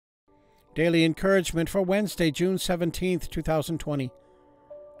Daily encouragement for Wednesday, June 17th, 2020.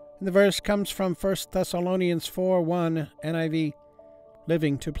 And the verse comes from 1 Thessalonians 4:1 NIV,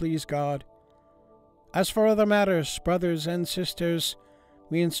 living to please God. As for other matters, brothers and sisters,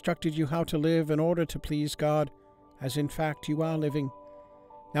 we instructed you how to live in order to please God, as in fact you are living.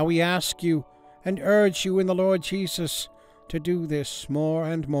 Now we ask you and urge you in the Lord Jesus to do this more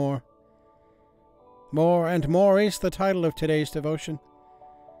and more. More and more is the title of today's devotion.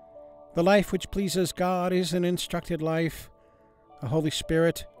 The life which pleases God is an instructed life. The Holy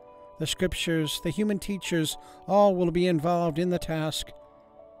Spirit, the Scriptures, the human teachers, all will be involved in the task.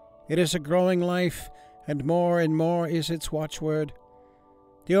 It is a growing life, and more is its watchword.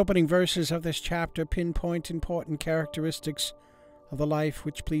 The opening verses of this chapter pinpoint important characteristics of the life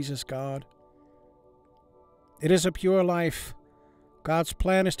which pleases God. It is a pure life. God's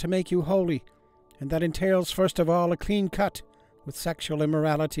plan is to make you holy, and that entails, first of all, a clean cut with sexual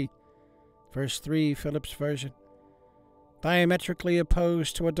immorality. Verse 3, Philip's version. Diametrically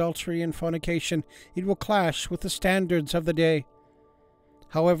opposed to adultery and fornication, it will clash with the standards of the day.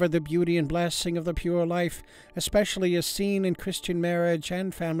 However, the beauty and blessing of the pure life, especially as seen in Christian marriage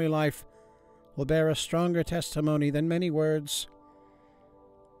and family life, will bear a stronger testimony than many words.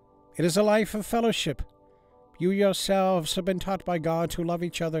 It is a life of fellowship. You yourselves have been taught by God to love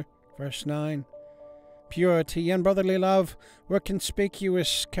each other. Verse 9. Purity and brotherly love were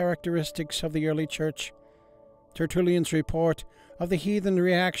conspicuous characteristics of the early church. Tertullian's report of the heathen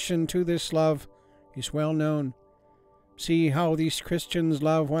reaction to this love is well known. See how these Christians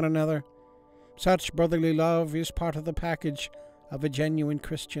love one another. Such brotherly love is part of the package of a genuine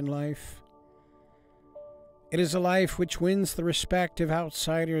Christian life. It is a life which wins the respect of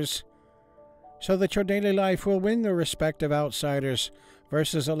outsiders, so that your daily life will win the respect of outsiders.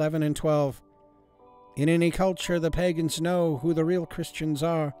 Verses 11 and 12. In any culture, the pagans know who the real Christians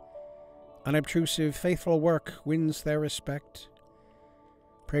are. Unobtrusive, faithful work wins their respect.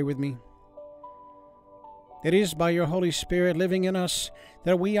 Pray with me. It is by your Holy Spirit living in us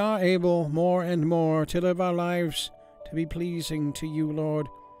that we are able more and more to live our lives to be pleasing to you, Lord.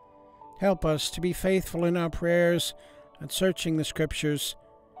 Help us to be faithful in our prayers and searching the Scriptures,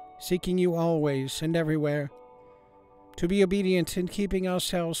 seeking you always and everywhere, to be obedient in keeping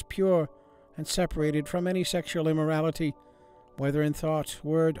ourselves pure and separated from any sexual immorality, whether in thought,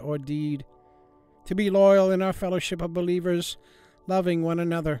 word, or deed, to be loyal in our fellowship of believers, loving one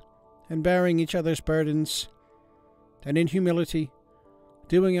another and bearing each other's burdens, and in humility,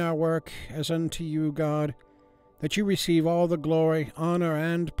 doing our work as unto you, God, that you receive all the glory, honor,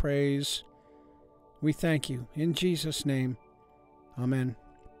 and praise. We thank you in Jesus' name. Amen.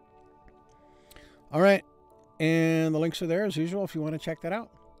 All right, and the links are there as usual if you want to check that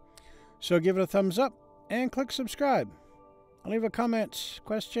out. So give it a thumbs up and click subscribe. I'll leave a comment,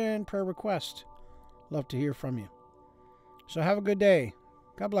 question, prayer request. Love to hear from you. So have a good day.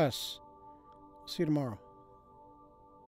 God bless. See you tomorrow.